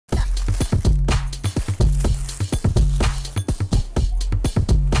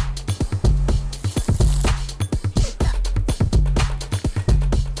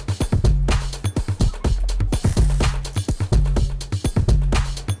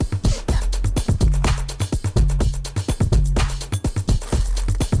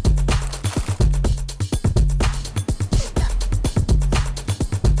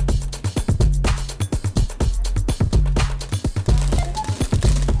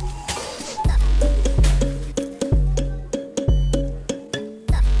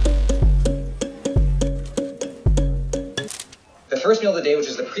the day, which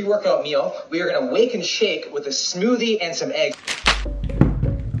is the pre-workout meal. We are gonna wake and shake with a smoothie and some eggs.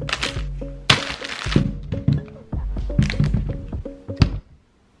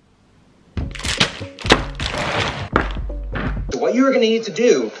 So what you are gonna need to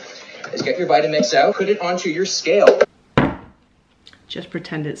do is get your Vitamix out, put it onto your scale. Just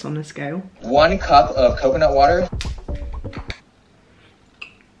pretend it's on a scale. 1 cup of coconut water.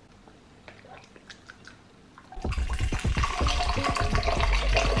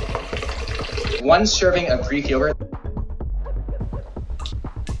 One serving of Greek yogurt.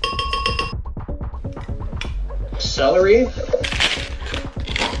 Celery.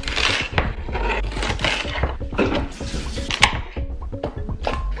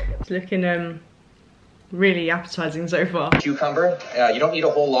 It's looking really appetizing so far. Cucumber. You don't need a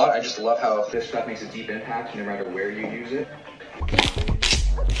whole lot. I just love how this stuff makes a deep impact no matter where you use it.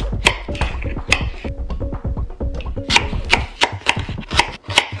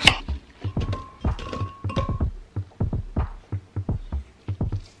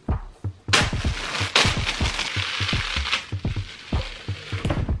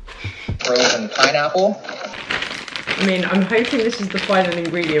 Frozen pineapple. I mean, I'm hoping this is the final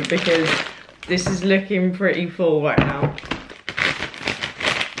ingredient because this is looking pretty full right now.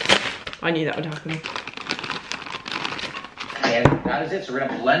 I knew that would happen. And that is it. So we're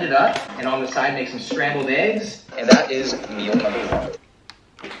gonna blend it up, and on the side make some scrambled eggs, and that is meal number 1.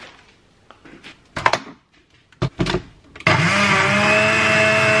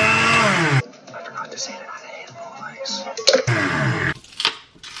 I forgot to say that I had a handful of ice.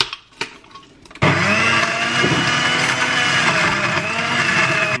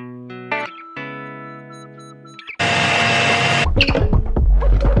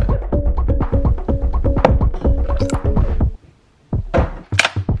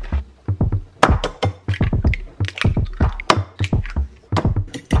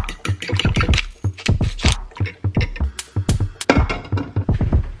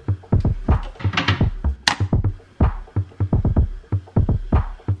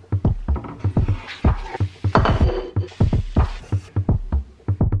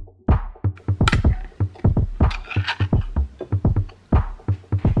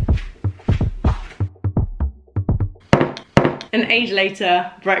 An age later,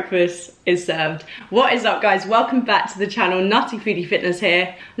 breakfast is served. What is up, guys? Welcome back to the channel. Nuttyfoodiefitness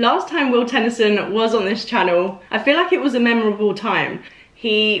here. Last time Will Tennyson was on this channel, I feel like it was a memorable time.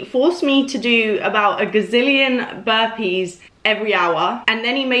 He forced me to do about a gazillion burpees every hour, and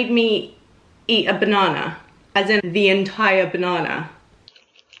then he made me eat a banana, as in the entire banana.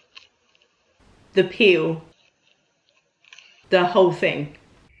 The peel. The whole thing.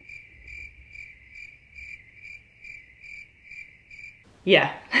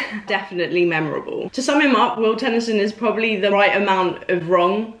 Yeah, definitely memorable. To sum him up, Will Tennyson is probably the right amount of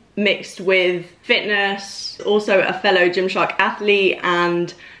wrong mixed with fitness, also a fellow Gymshark athlete,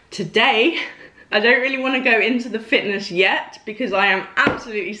 and today, I don't really want to go into the fitness yet because I am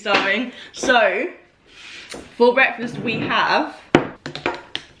absolutely starving. So, for breakfast we have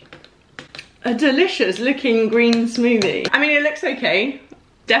a delicious looking green smoothie. I mean, it looks okay.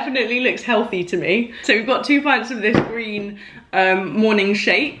 Definitely looks healthy to me. So we've got 2 pints of this green morning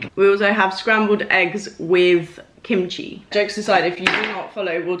shake. We also have scrambled eggs with kimchi. Jokes aside, if you do not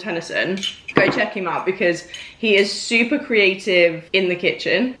follow Will Tennyson, go check him out because he is super creative in the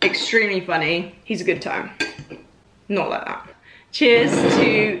kitchen, extremely funny. He's a good time. Not like that. Cheers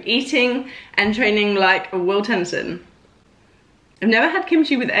to eating and training like a Will Tennyson. I've never had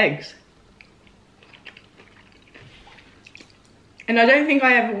kimchi with eggs. And I don't think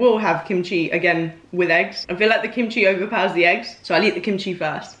I ever will have kimchi again with eggs. I feel like the kimchi overpowers the eggs, so I'll eat the kimchi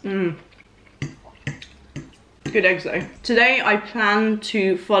first. Good eggs though. Today I plan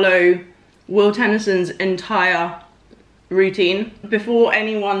to follow Will Tennyson's entire routine. Before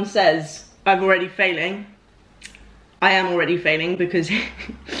anyone says I'm already failing, I am already failing because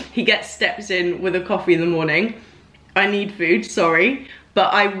he gets steps in with a coffee in the morning. I need food, sorry,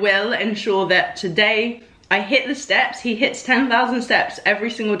 but I will ensure that today I hit the steps. He hits 10,000 steps every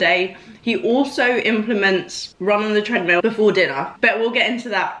single day. He also implements run on the treadmill before dinner, but we'll get into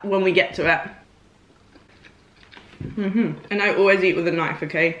that when we get to it. And I always eat with a knife,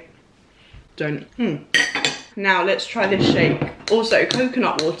 okay? Don't. Now let's try this shake. Also,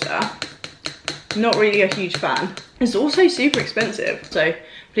 coconut water. Not really a huge fan. It's also super expensive, so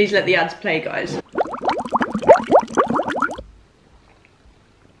please let the ads play, guys.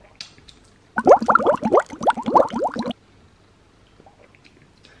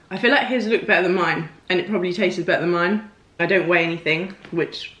 I feel like his looked better than mine, and it probably tasted better than mine. I don't weigh anything,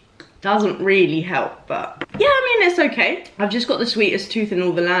 which doesn't really help, but Yeah, I mean, it's okay. I've just got the sweetest tooth in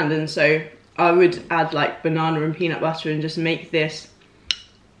all the land, and so I would add like banana and peanut butter and just make this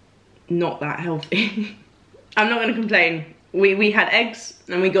not that healthy. I'm not gonna complain. We had eggs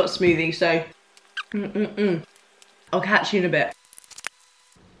and we got smoothie, so I'll catch you in a bit.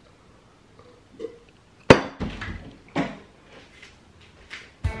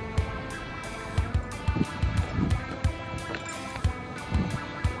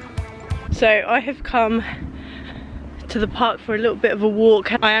 So I have come to the park for a little bit of a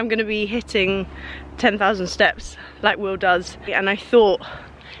walk. I am going to be hitting 10,000 steps like Will does, and I thought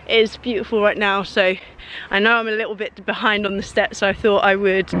it is beautiful right now, so I know I'm a little bit behind on the steps, so I thought I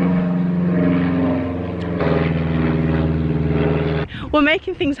would. We're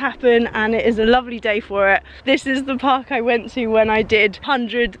making things happen and it is a lovely day for it. This is the park I went to when I did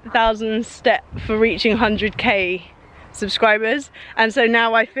 100,000 steps for reaching 100k subscribers, and so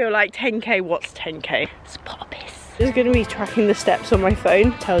now I feel like 10k. What's 10k? It's poppies. Just going to be tracking the steps on my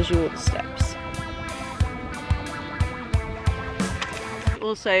phone. Tells you all the steps.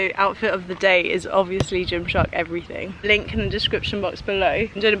 Also, outfit of the day is obviously Gymshark everything. Link in the description box below.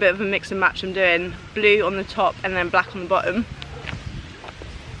 I'm doing a bit of a mix and match. I'm doing blue on the top and then black on the bottom.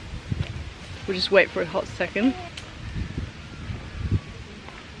 We'll just wait for a hot second.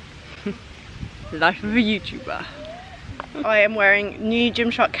 Life of a YouTuber. I am wearing new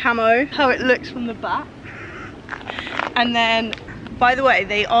Gymshark Camo, how it looks from the back. And then, by the way,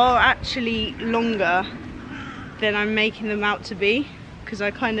 they are actually longer than I'm making them out to be, because I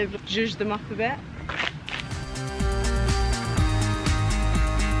kind of zhuzhed them up a bit.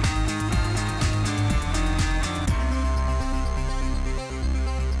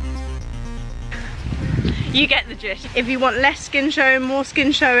 You get the gist. If you want less skin showing, more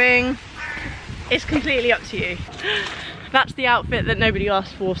skin showing, it's completely up to you. That's the outfit that nobody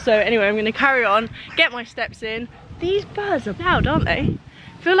asked for. So anyway, I'm gonna carry on, get my steps in. These birds are loud, aren't they?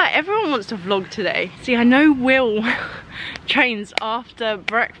 I feel like everyone wants to vlog today. See, I know Will trains after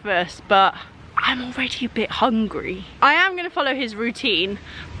breakfast, but I'm already a bit hungry. I am gonna follow his routine,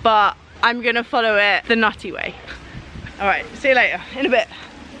 but I'm gonna follow it the nutty way. All right, see you later, in a bit.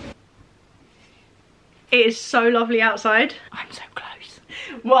 It is so lovely outside. I'm so close.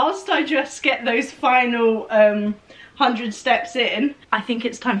 Whilst I just get those final 100 steps in, I think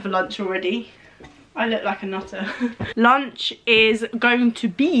it's time for lunch already. I look like a nutter. Lunch is going to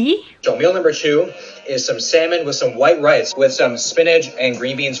be... So meal number 2 is some salmon with some white rice with some spinach and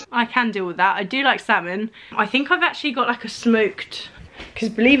green beans. I can deal with that. I do like salmon. I think I've actually got like a smoked, because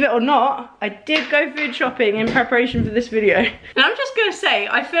believe it or not, I did go food shopping in preparation for this video. And I'm just gonna say,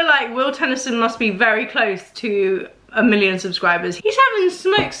 I feel like Will Tennyson must be very close to 1 million subscribers. He's having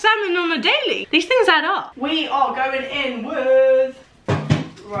smoked salmon on a daily. These things add up. We are going in with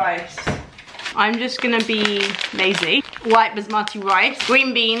rice. I'm just gonna be lazy. White basmati rice,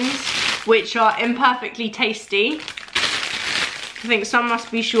 green beans, which are imperfectly tasty. I think some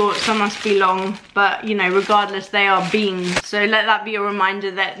must be short, some must be long, but you know, regardless, they are beans. So let that be a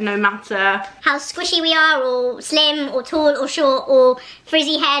reminder that no matter how squishy we are, or slim, or tall, or short, or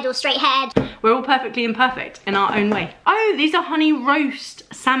frizzy head, or straight head, we're all perfectly imperfect in our own way. Oh, these are honey roast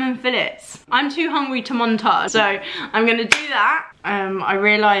salmon fillets. I'm too hungry to montage, so I'm gonna do that. I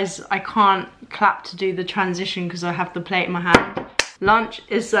realise I can't clap to do the transition because I have the plate in my hand. Lunch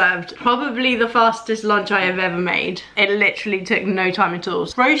is served. Probably the fastest lunch I have ever made. It literally took no time at all.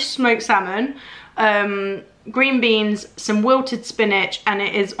 Roast smoked salmon, green beans, some wilted spinach, and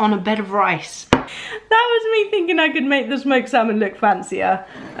it is on a bed of rice. That was me thinking I could make the smoked salmon look fancier.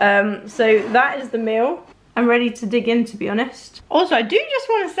 So that is the meal. I'm ready to dig in, to be honest. Also, I do just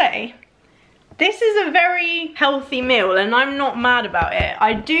want to say, this is a very healthy meal and I'm not mad about it.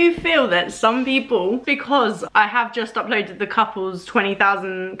 I do feel that some people, because I have just uploaded the couple's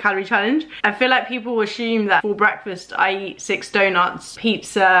 20,000 calorie challenge, I feel like people assume that for breakfast I eat 6 donuts,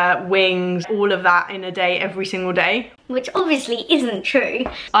 pizza, wings, all of that in a day, every single day. which obviously isn't true.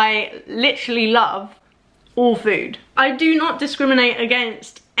 I literally love all food. I do not discriminate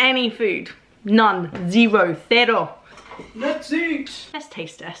against any food. None. Zero. Zero. Let's eat. Let's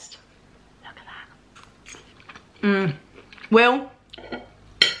taste test. Will,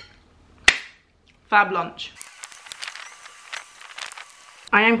 fab lunch.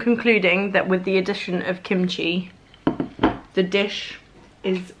 I am concluding that with the addition of kimchi, the dish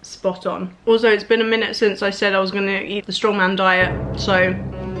is spot on. Also, it's been a minute since I said I was going to eat the strongman diet, so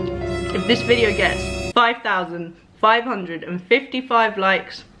if this video gets 5,555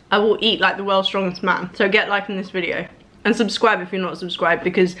 likes, I will eat like the world's strongest man. So get liking this video. And subscribe if you're not subscribed,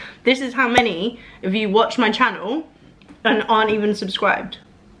 because this is how many of you watch my channel and aren't even subscribed.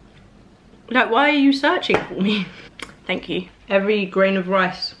 Like, why are you searching for me? Thank you. Every grain of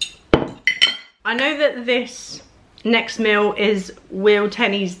rice. I know that this next meal is Will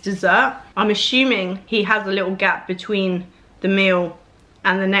Tenny's dessert. I'm assuming he has a little gap between the meal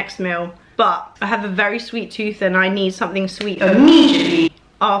and the next meal, but I have a very sweet tooth and I need something sweet immediately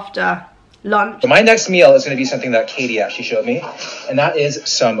after lunch. So my next meal is going to be something that Katie actually showed me, and that is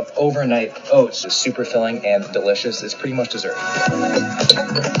some overnight oats. It's super filling and delicious. It's pretty much dessert.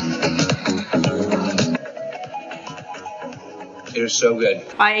 It is so good.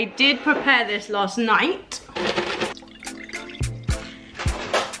 I did prepare this last night.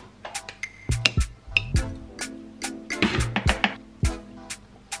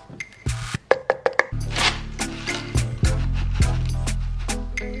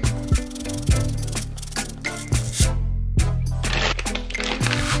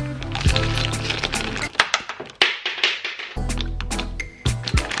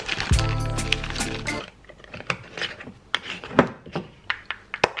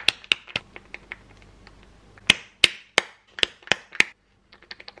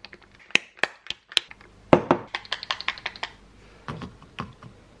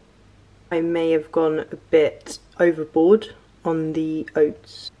 I may have gone a bit overboard on the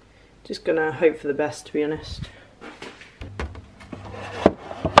oats. Just gonna hope for the best, to be honest.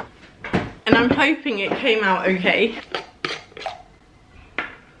 And I'm hoping it came out okay.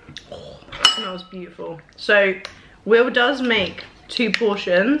 Oh, that smells beautiful. So Will does make 2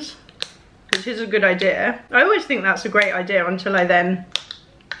 portions, which is a good idea. I always think that's a great idea until I then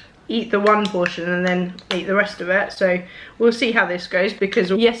eat the 1 portion and then eat the rest of it. So we'll see how this goes,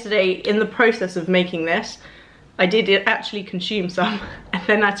 because yesterday in the process of making this I did actually consume some and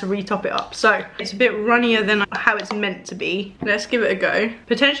then I had to re-top it up. So it's a bit runnier than how it's meant to be. Let's give it a go.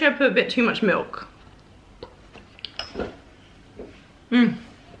 Potentially I put a bit too much milk.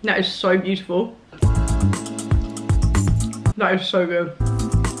 That is so beautiful. That is so good.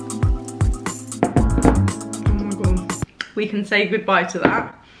 Oh my god. We can say goodbye to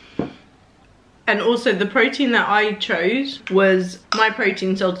that. And also the protein that I chose was my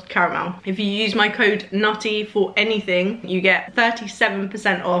protein salted caramel. If you use my code NUTTY for anything, you get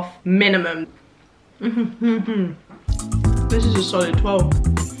 37% off minimum. This is a solid 12.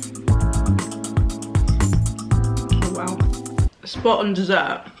 Oh wow. Spot on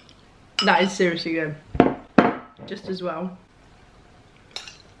dessert. That is seriously good. Just as well,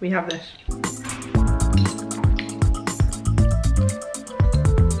 we have this.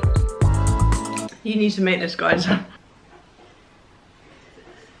 You need to make this, guys.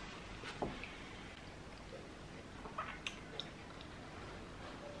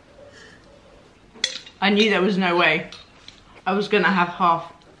 I knew there was no way I was gonna have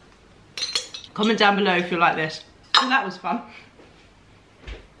half. Comment down below if you like this. Oh, that was fun.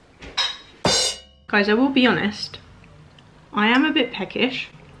 Guys, I will be honest, I am a bit peckish.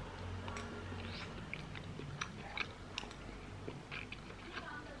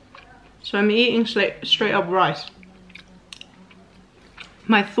 So I'm eating straight up rice.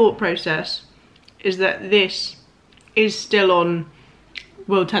 My thought process is that this is still on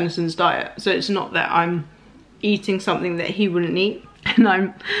Will Tennyson's diet. So it's not that I'm eating something that he wouldn't eat. And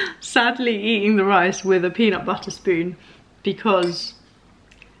I'm sadly eating the rice with a peanut butter spoon because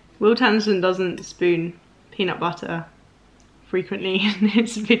Will Tennyson doesn't spoon peanut butter frequently in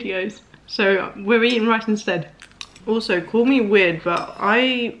his videos. So we're eating rice instead. Also, call me weird, but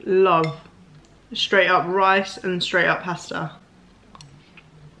I love straight up rice and straight up pasta.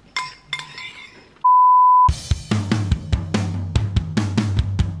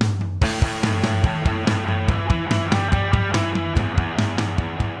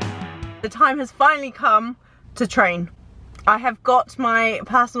 The time has finally come to train. I have got my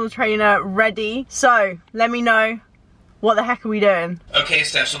personal trainer ready, so let me know. What the heck are we doing? Okay,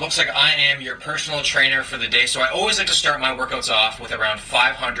 Steph, so it looks like I am your personal trainer for the day. So I always like to start my workouts off with around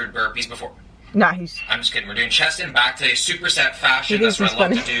 500 burpees before... Nice. I'm just kidding. We're doing chest and back today, superset fashion. That's what I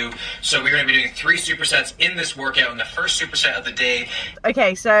love to do. So we're going to be doing 3 supersets in this workout, in the first superset of the day.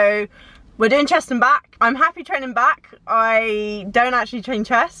 Okay, so we're doing chest and back. I'm happy training back. I don't actually train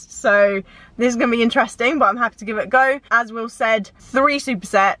chest, so this is going to be interesting, but I'm happy to give it a go. As Will said, 3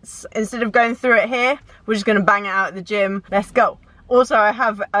 supersets. Instead of going through it here, we're just going to bang it out at the gym. Let's go. Also, I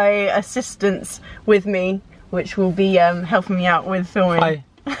have a assistant with me, which will be helping me out with filming. Hi.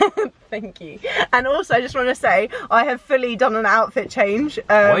 Thank you. And also, I just want to say, I have fully done an outfit change.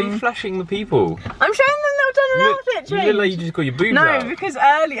 Why are you flashing the people? I'm showing them that I've done an outfit change. You look like you just got your boobs out. No, because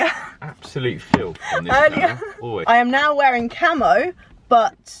earlier... Absolute filth on this channel. Always. I am now wearing camo,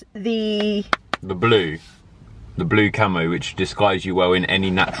 but the blue. The blue camo, which disguises you well in any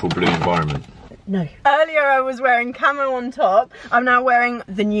natural blue environment. No. Earlier I was wearing camo on top. I'm now wearing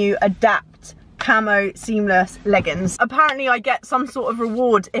the new Adapt Camo Seamless leggings. Apparently I get some sort of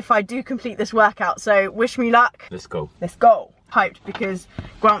reward if I do complete this workout, so wish me luck. Let's go. Let's go. Hyped because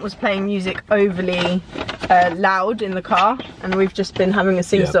Grant was playing music overly loud in the car, and we've just been having a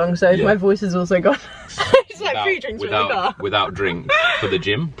sing-song, so my voice has also gone. It's like pre-drinks in the car. Without drink for the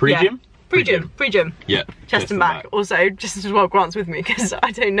gym? Pre-gym? Yeah. Pre-gym. Yeah. Chest and back. Also, just as well Grant's with me because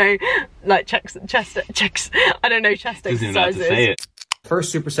I don't know, like chest. I don't know chest exercises. Doesn't have to say it.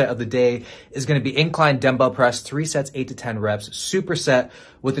 First superset of the day is going to be incline dumbbell press, 3 sets, 8 to 10 reps. Superset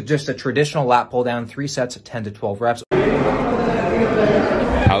with just a traditional lat pull down, 3 sets, 10 to 12 reps.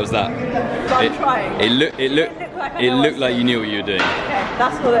 How was that? I'm trying. It looked like you knew what you were doing. Okay,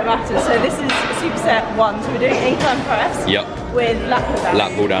 that's all that matters. So this is superset 1. So we're doing incline press. Yep. With lat pull down.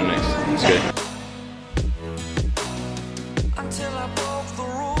 Lat pull down next. Let's go. Until I broke the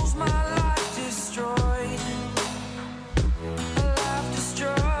rules, my life destroyed. Life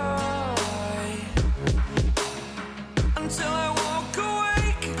destroyed. Until I walk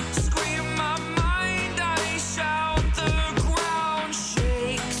awake, scream my mind, I shout, the ground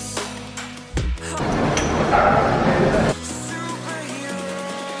shakes.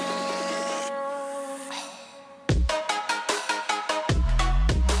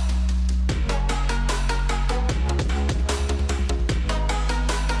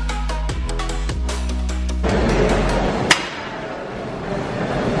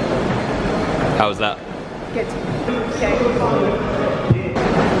 How was that? Good. Okay.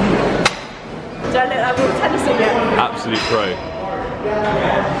 Do I look like Will Tennyson yet? Absolute pro.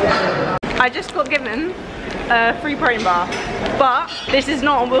 I just got given a free protein bar, but this is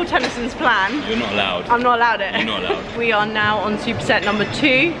not on Will Tennyson's plan. You're not allowed. I'm not allowed it. You're not allowed. We are now on superset number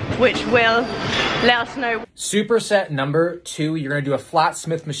 2, which will let us know. Superset number 2, you're going to do a flat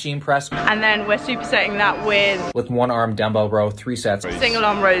Smith machine press. And then we're supersetting that with one arm dumbbell row, 3 sets. single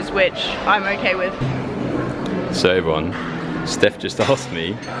arm rows, which I'm okay with. So everyone, Steph just asked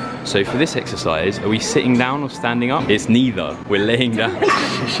me, so for this exercise, are we sitting down or standing up? It's neither. We're laying down.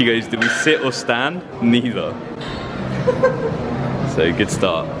 She goes, do we sit or stand? Neither. So good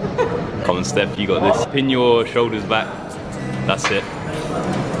start. Come on Steph, you got this. Pin your shoulders back. That's it.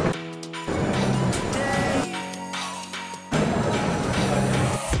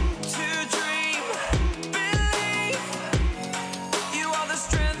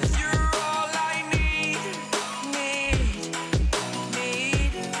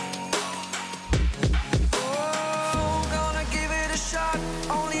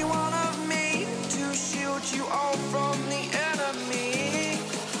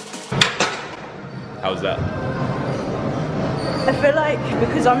 How's that? I feel like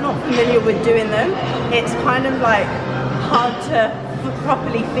because I'm not familiar with doing them, it's kind of like hard to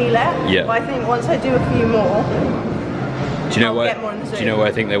properly feel it. Yeah. But I think once I do a few more, do you know I'll get more in the zone. Do you know why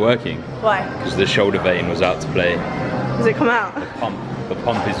I think they're working? Why? Because the shoulder vein was out to play. Does it come out? The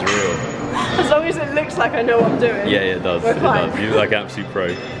pump is real. As long as it looks like I know what I'm doing. Yeah, it does. We're fine. Does. You look like an absolute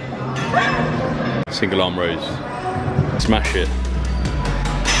pro. Single arm rows. Smash it.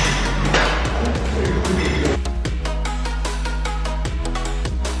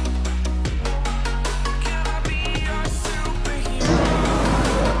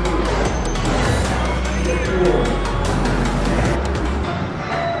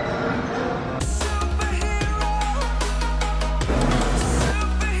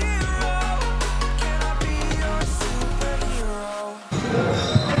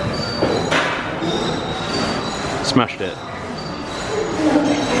 Smashed it.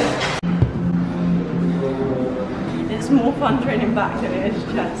 It's more fun training back than it is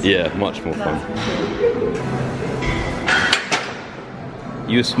chest. Yeah, much more fun.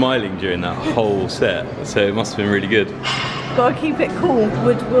 You were smiling during that whole set, so it must have been really good. Gotta keep it cool.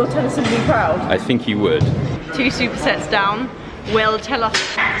 Would Will Tennyson be proud? I think he would. 2 supersets down. Will, tell us,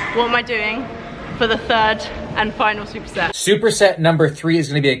 what am I doing for the 3rd and final superset? Superset number 3 is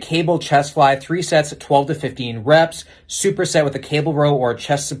going to be a cable chest fly, 3 sets, 12 to 15 reps. Superset with a cable row or a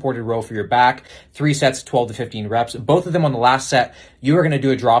chest supported row for your back, 3 sets, 12 to 15 reps. Both of them on the last set, you are going to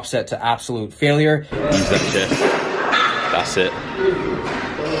do a drop set to absolute failure. Use that chest. That's it.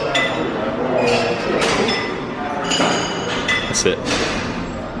 That's it.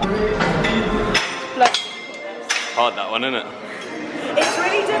 Hard that one, isn't it? It's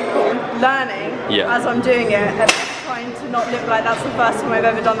really difficult learning as I'm doing it and trying to not look like that's the first time I've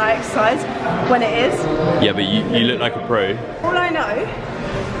ever done that exercise when it is. Yeah, but you look like a pro. All I know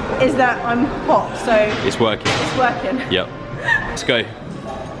is that I'm hot, so it's working. It's working. Yep. Let's go.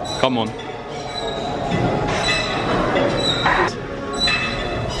 Come on.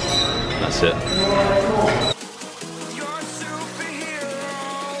 That's it. You're a superhero.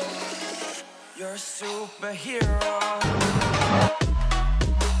 You're a superhero.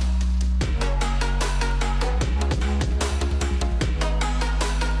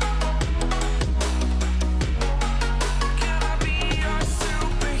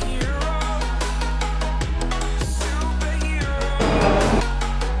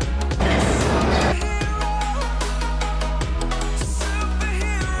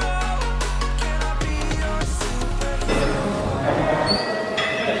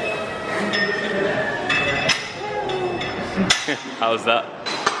 How's that?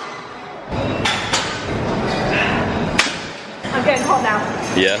 I'm getting hot now.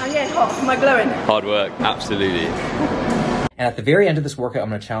 Yeah. I'm getting hot. Am I glowing? Hard work, absolutely. And at the very end of this workout, I'm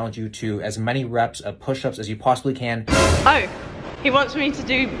going to challenge you to as many reps of push-ups as you possibly can. Oh, he wants me to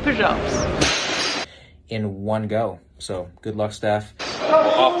do push-ups. In one go. So good luck, Steph.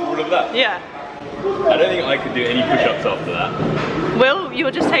 After all of that? Yeah. I don't think I could do any push-ups after that. Will,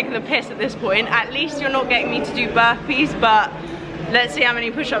 you're just taking the piss at this point. At least you're not getting me to do burpees, but let's see how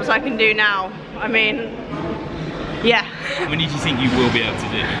many push-ups I can do now. I mean, yeah. How many do you think you will be able to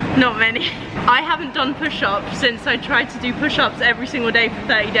do? Not many. I haven't done push-ups since I tried to do push-ups every single day for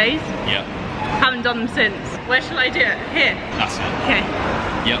 30 days. Yeah. Haven't done them since. Where shall I do it? Here? That's it. Okay.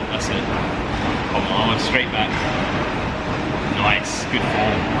 Yep, that's it. Come on, straight back. Nice, good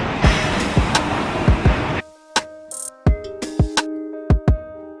form.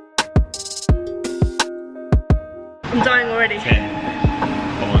 I'm dying already. 10.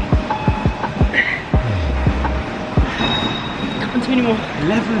 Come on. Come on, too many more.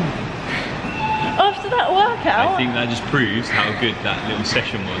 11. After that workout? I think that just proves how good that little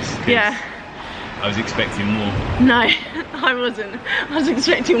session was. Yeah. I was expecting more. No, I wasn't. I was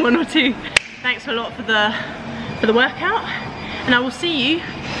expecting 1 or 2. Thanks a lot for the workout, and I will see you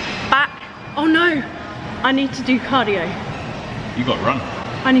back. Oh no, I need to do cardio. You got to run.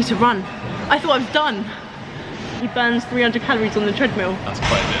 I need to run. I thought I was done. He burns 300 calories on the treadmill. That's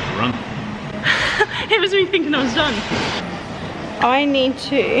quite a bit of a run. It was me thinking I was done. I need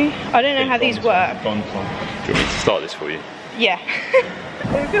to, I don't know how these work. Go on. Do you want me to start this for you? Yeah.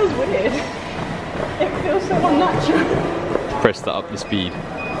 It feels weird. It feels so unnatural. Press that up the speed.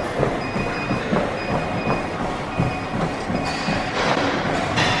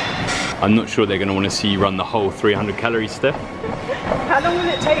 I'm not sure they're going to want to see you run the whole 300 calories, Steph. How long will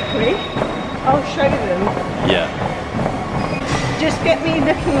it take me? I'll show them. Yeah. Just get me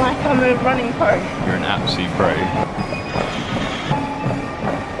looking like I'm a running pro. You're an absolute pro.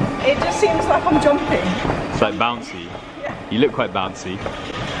 It just seems like I'm jumping. It's like bouncy. Yeah. You look quite bouncy.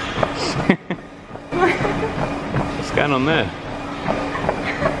 What's going on there?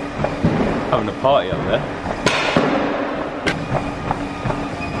 Having a party up there.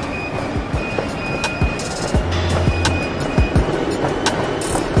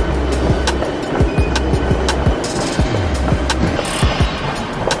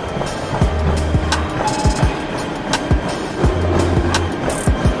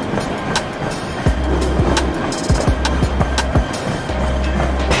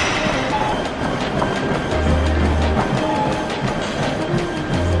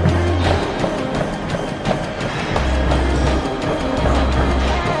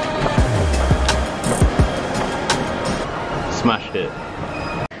 Smashed it.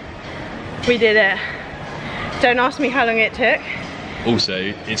 We did it. Don't ask me how long it took.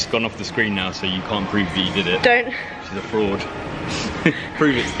 Also, it's gone off the screen now, so you can't prove that you did it. Don't. She's a fraud.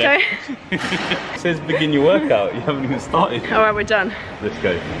 Prove it, Steph. It says begin your workout. You haven't even started. Alright, we're done. Let's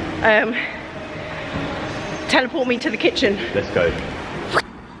go. Teleport me to the kitchen. Let's go.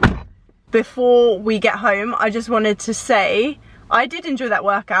 Before we get home, I just wanted to say I did enjoy that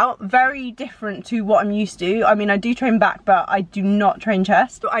workout. Very different to what I'm used to. I mean, I do train back, but I do not train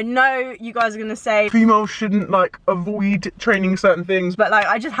chest. I know you guys are gonna say females shouldn't like avoid training certain things, but like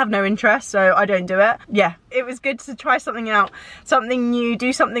I just have no interest, so I don't do it. Yeah, it was good to try something out, something new,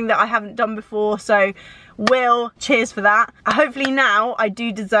 do something that I haven't done before. So Will, cheers for that. Hopefully now I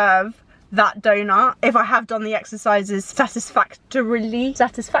do deserve that donut if I have done the exercises satisfactorily.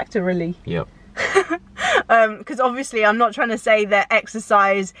 Yep. Because obviously I'm not trying to say that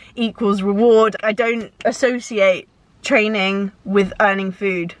exercise equals reward. I don't associate training with earning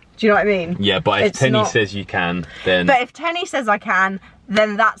food. Do you know what I mean? Yeah, but if Tenny says you can, then... But if Tenny says I can,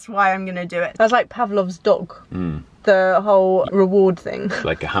 then that's why I'm gonna do it. That's like Pavlov's dog. The whole reward thing.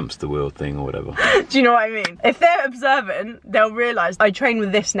 Like a hamster wheel thing or whatever. Do you know what I mean? If they're observant, they'll realise I train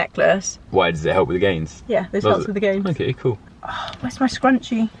with this necklace. Why, does it help with the gains? Yeah, this helps with the gains. Okay, cool. Oh, where's my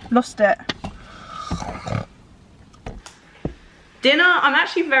scrunchie? Lost it. Dinner, I'm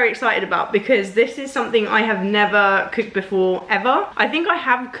actually very excited about because this is something I have never cooked before, ever. I think I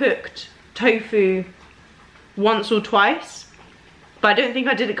have cooked tofu once or twice, but I don't think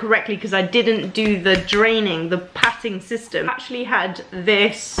I did it correctly because I didn't do the draining, the patting system. I actually had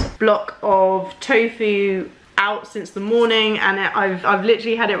this block of tofu out since the morning, and I've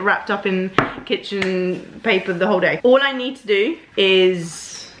literally had it wrapped up in kitchen paper the whole day. All I need to do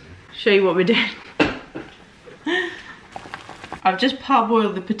is show you what we're doing. I've just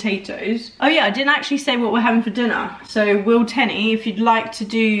parboiled the potatoes. Oh yeah, I didn't actually say what we're having for dinner. So Will Tenny, if you'd like to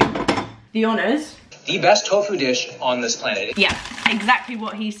do the honors. The best tofu dish on this planet. Yeah, exactly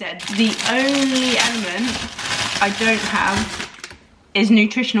what he said. The only element I don't have is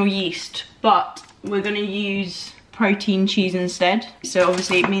nutritional yeast, but we're gonna use protein cheese instead. So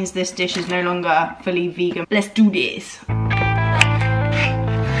obviously it means this dish is no longer fully vegan. Let's do this.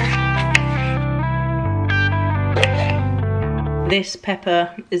 This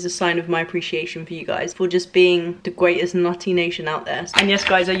pepper is a sign of my appreciation for you guys for just being the greatest nutty nation out there. And yes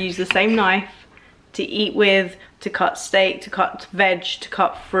guys, I use the same knife to eat with, to cut steak, to cut veg, to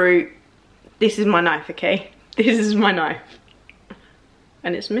cut fruit. This is my knife, okay? This is my knife.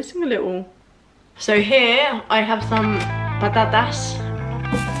 And it's missing a little. So here I have some patatas.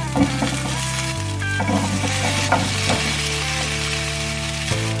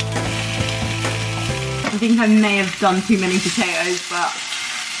 I think I may have done too many potatoes, but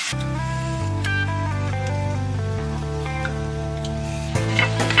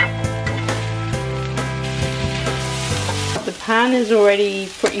the pan is already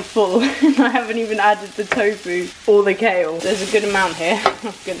pretty full and I haven't even added the tofu or the kale. There's a good amount here, I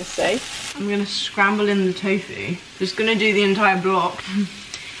was gonna say. I'm gonna scramble in the tofu. Just gonna do the entire block.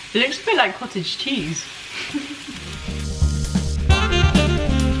 It looks a bit like cottage cheese.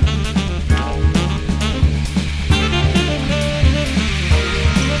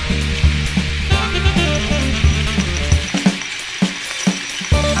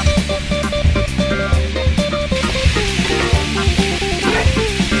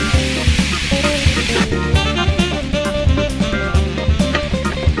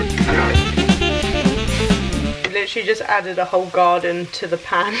 Literally just added a whole garden to the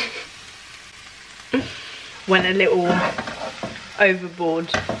pan. Went a little overboard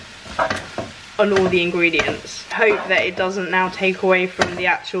on all the ingredients. Hope that it doesn't now take away from the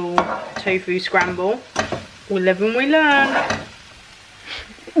actual tofu scramble. We live and we learn.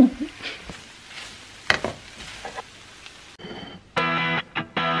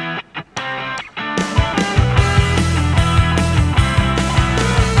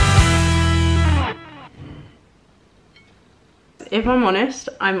 If I'm honest,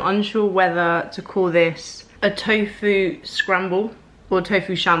 I'm unsure whether to call this a tofu scramble or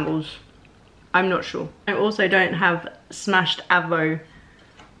tofu shambles. I'm not sure. I also don't have smashed avo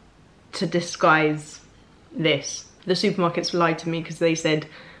to disguise this. The supermarkets lied to me because they said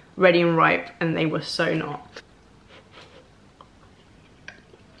ready and ripe and they were so not.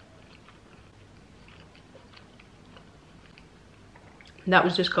 That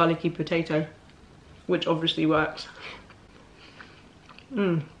was just garlicky potato, which obviously works.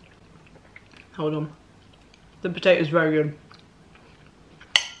 Hold on. The potato's very good.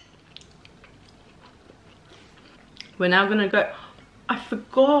 We're now gonna go. I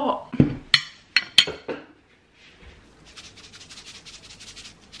forgot.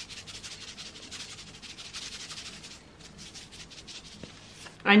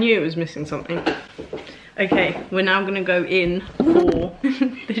 I knew it was missing something. Okay, we're now gonna go in for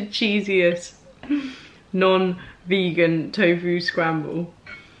the cheesiest non-vegan tofu scramble.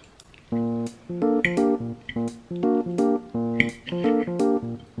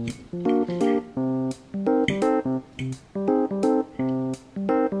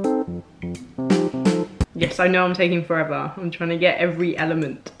 Yes, I know I'm taking forever. I'm trying to get every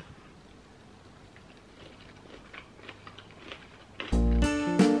element.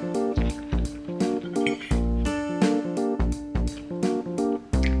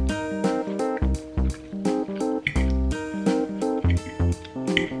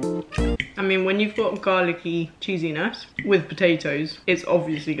 I mean, when you've got garlicky cheesiness with potatoes, it's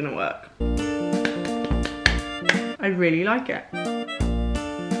obviously gonna work. I really like it.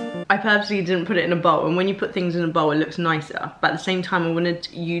 I purposely didn't put it in a bowl, and when you put things in a bowl, it looks nicer. But at the same time, I wanted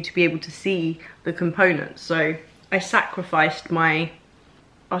you to be able to see the components. So I sacrificed my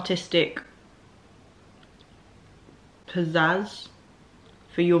artistic pizzazz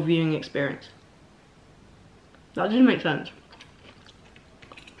for your viewing experience. That didn't make sense.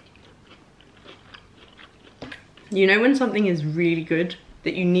 You know when something is really good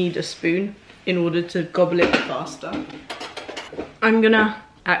that you need a spoon in order to gobble it faster? I'm gonna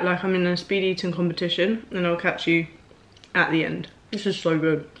act like I'm in a speed eating competition and I'll catch you at the end. This is so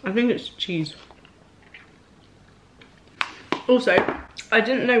good. I think it's cheese. Also, I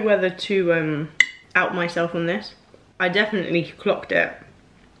didn't know whether to out myself on this. I definitely clocked it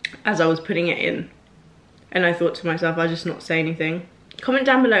as I was putting it in. And I thought to myself, I'll just not say anything. Comment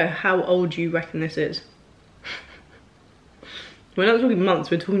down below how old you reckon this is. We're not talking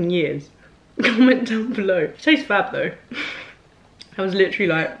months, we're talking years. Comment down below. It tastes fab though. I was literally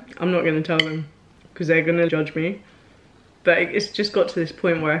like, I'm not gonna tell them because they're gonna judge me. But it's just got to this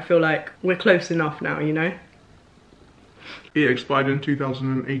point where I feel like we're close enough now, you know? It expired in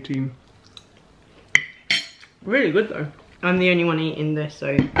 2018. Really good though. I'm the only one eating this,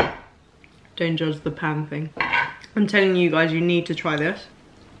 so don't judge the pan thing. I'm telling you guys, you need to try this.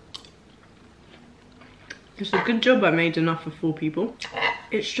 It's a good job I made enough for 4 people.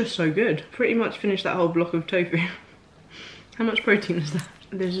 It's just so good. Pretty much finished that whole block of tofu. How much protein is that?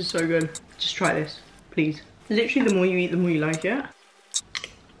 This is so good. Just try this, please. Literally, the more you eat, the more you like it.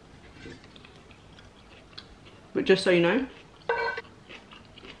 But just so you know,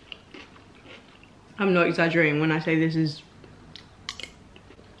 I'm not exaggerating when I say this is...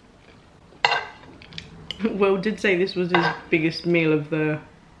 Will did say this was his biggest meal of the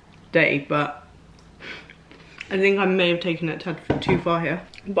day, but I think I may have taken it too far here.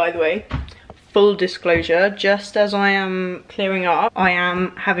 By the way, full disclosure, just as I am clearing up, I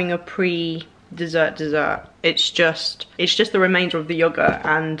am having a pre-dessert. It's just the remainder of the yogurt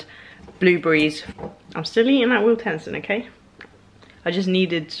and blueberries. I'm still eating at Will Tennyson, okay? I just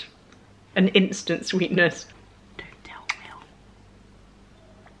needed an instant sweetness. Don't tell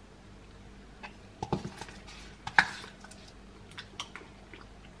Will.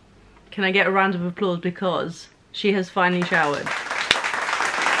 Can I get a round of applause because she has finally showered?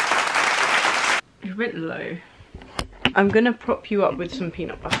 It's a bit low. I'm gonna prop you up with some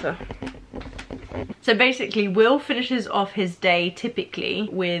peanut butter. So basically, Will finishes off his day typically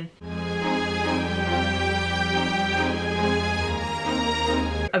with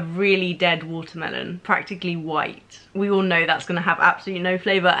a really dead watermelon, practically white. We all know that's gonna have absolutely no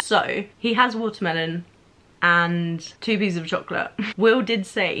flavour. So he has watermelon and 2 pieces of chocolate. Will did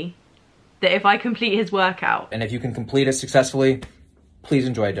say that if I complete his workout, And if you can complete it successfully, please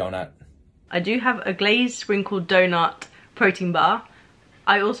enjoy a donut. I do have a glazed sprinkled donut protein bar.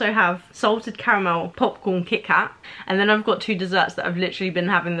 I also have salted caramel popcorn Kit Kat, and then I've got 2 desserts that I've literally been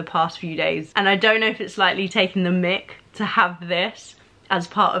having the past few days. And I don't know if it's slightly taking the mick to have this as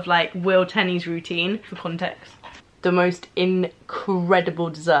part of like Will Tenny's routine. For context, the most incredible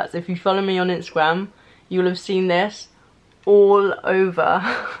desserts. If you follow me on Instagram, you'll have seen this all over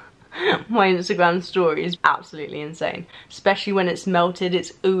my Instagram stories. Absolutely insane, especially when it's melted.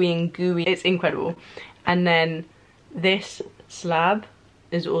 It's ooey and gooey, it's incredible. And then this slab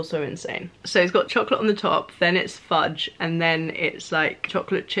is also insane. So it's got chocolate on the top, then it's fudge, and then it's like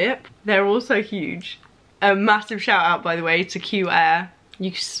chocolate chip. They're also huge. A massive shout out, by the way, to Q Air.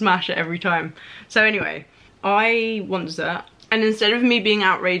 You smash it every time. So anyway, I want dessert, and instead of me being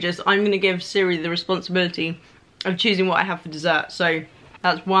outrageous, I'm gonna give Siri the responsibility of choosing what I have for dessert. So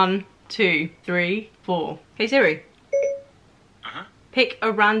that's 1, 2, 3, 4. Hey Siri. Pick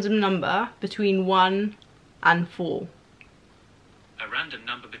a random number between 1 and 4. A random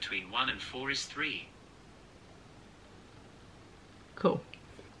number between 1 and 4 is 3. Cool.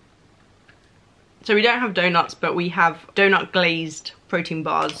 So we don't have donuts, but we have donut glazed protein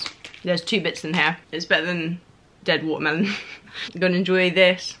bars. There's 2 bits in here. It's better than dead watermelon. I'm gonna enjoy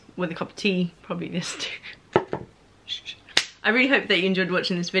this with a cup of tea, probably this too. I really hope that you enjoyed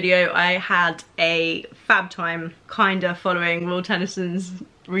watching this video. I had a fab time kinda following Will Tennyson's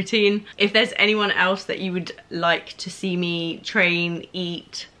routine. If there's anyone else that you would like to see me train,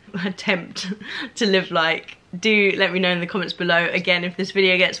 eat, attempt to live like, do let me know in the comments below. Again, if this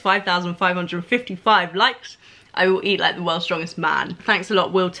video gets 5,555 likes, I will eat like the world's strongest man. Thanks a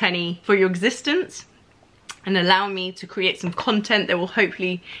lot, Will Tenny, for your existence and allowing me to create some content that will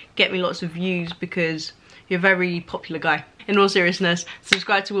hopefully get me lots of views, because you're a very popular guy. In all seriousness,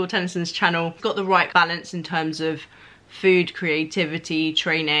 subscribe to Will Tennyson's channel. Got the right balance in terms of food, creativity,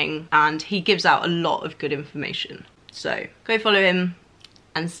 training, and he gives out a lot of good information. So go follow him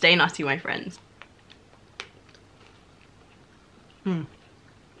and stay nutty, my friends.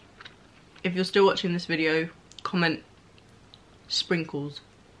 If you're still watching this video, comment sprinkles.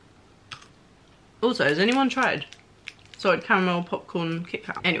 Also, has anyone tried salted caramel popcorn Kit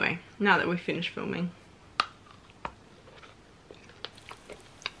Kat? Anyway, now that we've finished filming,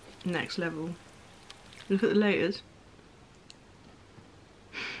 next level. Look at the layers.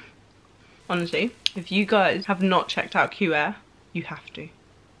 Honestly, if you guys have not checked out Q Air, You have to.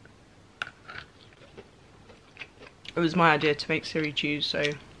 It was my idea to make Siri choose, so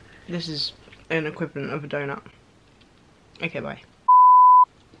this is an equivalent of a donut. Okay, bye.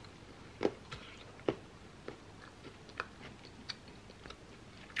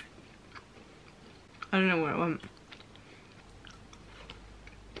 I don't know where it went.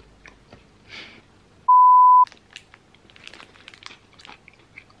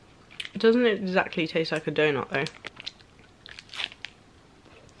 Doesn't it exactly taste like a donut though?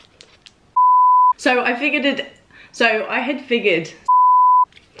 So I had figured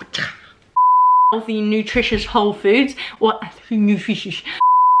healthy, nutritious whole foods, or nutritious.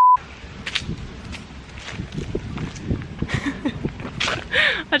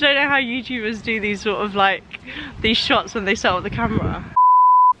 I don't know how YouTubers do these sort of like, these shots when they set up the camera.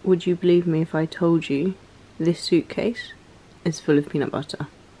 Would you believe me if I told you this suitcase is full of peanut butter?